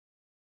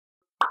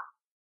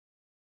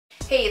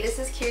Hey, this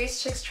is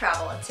Curious Chics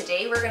Travel, and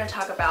today we're going to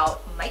talk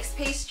about Mike's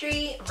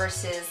Pastry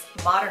versus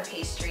Modern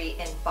Pastry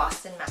in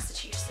Boston,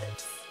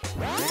 Massachusetts.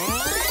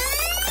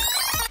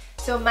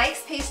 So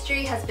Mike's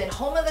Pastry has been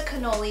home of the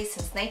cannolis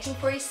since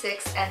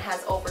 1946 and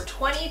has over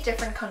 20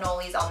 different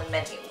cannolis on the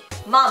menu.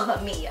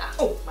 Mamma mia!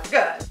 Oh my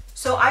god!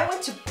 So I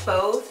went to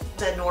both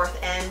the North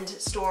End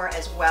store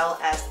as well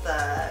as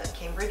the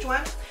Cambridge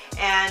one,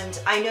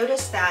 and I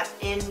noticed that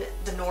in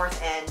the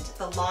North End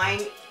the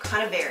line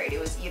kind of varied. It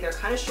was either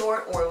kind of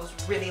short or it was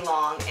really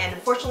long, and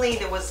unfortunately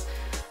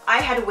I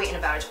had to wait in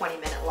about a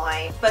 20-minute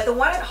line. But the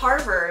one at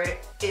Harvard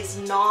is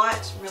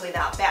not really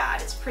that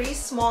bad. It's pretty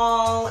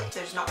small,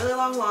 there's not really a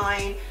long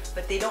line,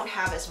 but they don't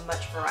have as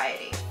much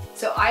variety.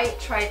 So I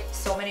tried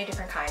so many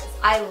different kinds.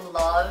 I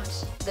loved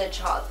the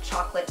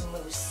chocolate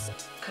mousse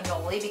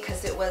cannoli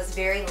because it was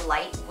very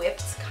light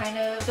whipped kind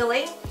of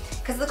filling.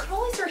 Because the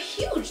cannolis are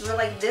huge. They're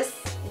like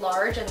this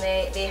large, and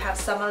they have,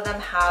 some of them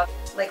have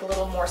like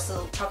little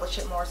morsel, chocolate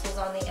chip morsels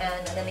on the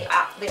end, and then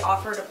they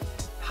offered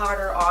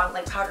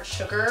powdered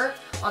sugar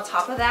on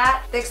top of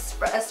that. The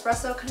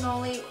espresso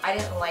cannoli I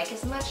didn't like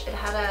as much. It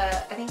had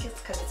I think it's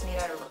because it's made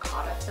out of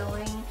ricotta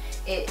filling.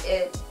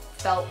 It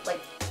felt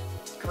like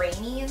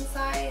grainy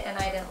inside, and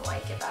I didn't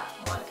like that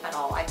one at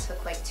all. I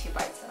took like 2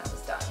 bites and I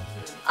was done.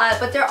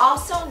 But they're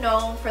also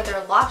known for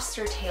their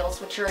lobster tails,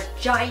 which are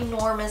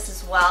ginormous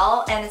as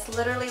well, and it's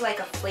literally like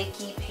a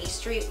flaky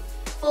pastry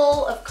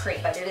full of cream,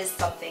 but it is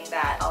something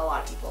that a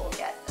lot of people will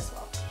get as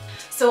well.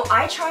 So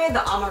I tried the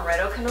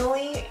amaretto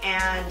cannoli,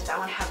 and that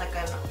one had like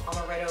an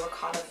amaretto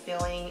ricotta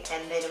filling,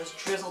 and then it was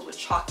drizzled with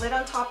chocolate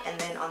on top, and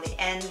then on the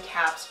end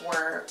caps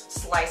were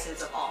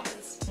slices of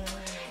almonds.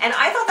 And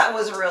I thought that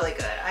was really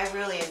good. I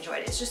really enjoyed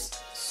it. It's just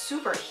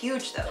super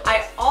huge though.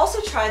 I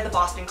also tried the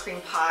Boston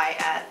cream pie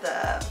at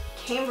the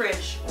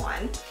Cambridge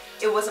one.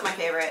 It wasn't my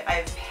favorite.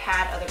 I've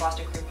had other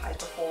Boston cream pies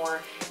before,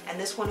 and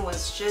this one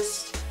was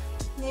just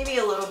maybe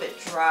a little bit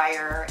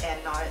drier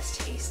and not as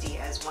tasty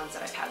as ones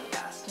that I've had in the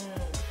past.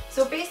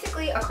 So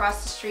basically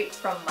across the street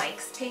from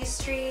Mike's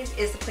Pastries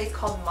is a place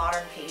called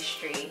Modern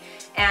Pastry,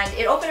 and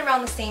it opened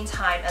around the same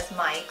time as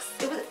Mike's.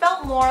 It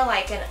felt more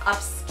like an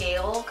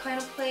upscale kind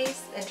of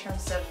place in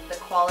terms of the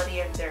quality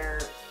of their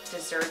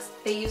desserts.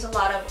 They use a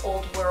lot of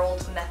old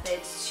world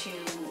methods to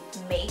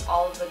make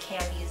all of the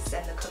candies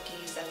and the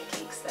cookies and the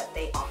cakes that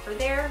they offer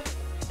there.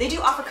 They do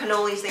offer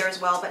cannolis there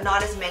as well, but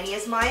not as many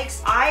as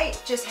Mike's. I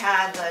just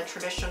had the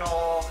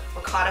traditional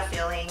ricotta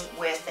filling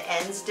with the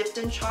ends dipped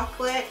in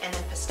chocolate and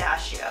then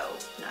pistachio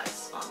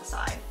nuts on the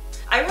side.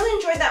 I really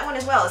enjoyed that one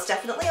as well. It's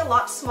definitely a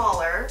lot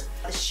smaller.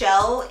 The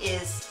shell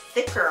is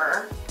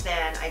thicker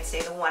than I'd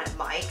say the one at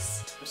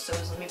Mike's, so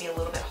it's maybe a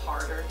little bit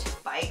harder to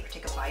bite or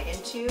take a bite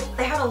into.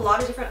 They had a lot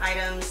of different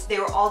items. They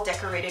were all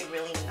decorated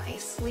really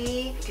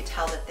nicely. You could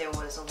tell that there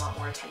was a lot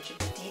more attention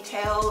to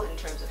detail in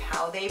terms of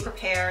how they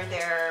prepare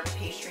their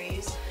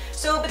pastries.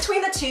 So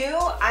between the two,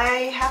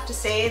 I have to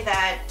say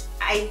that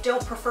I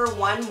don't prefer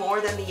one more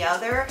than the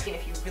other. And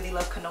if you really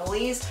love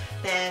cannolis,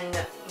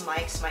 then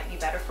Mike's might be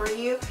better for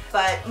you.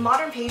 But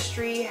Modern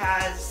Pastry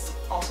has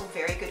also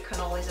very good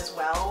cannolis as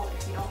well.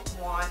 If you don't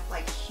want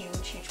like huge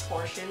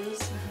portions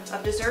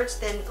of desserts,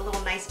 then a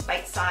little nice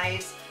bite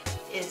size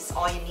is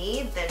all you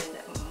need. Then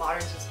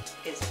Modern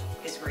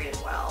is great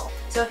as well.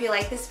 So if you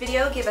like this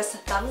video, give us a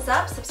thumbs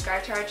up,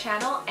 subscribe to our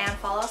channel, and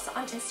follow us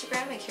on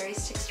Instagram at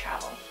Curious Chics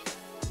Travel.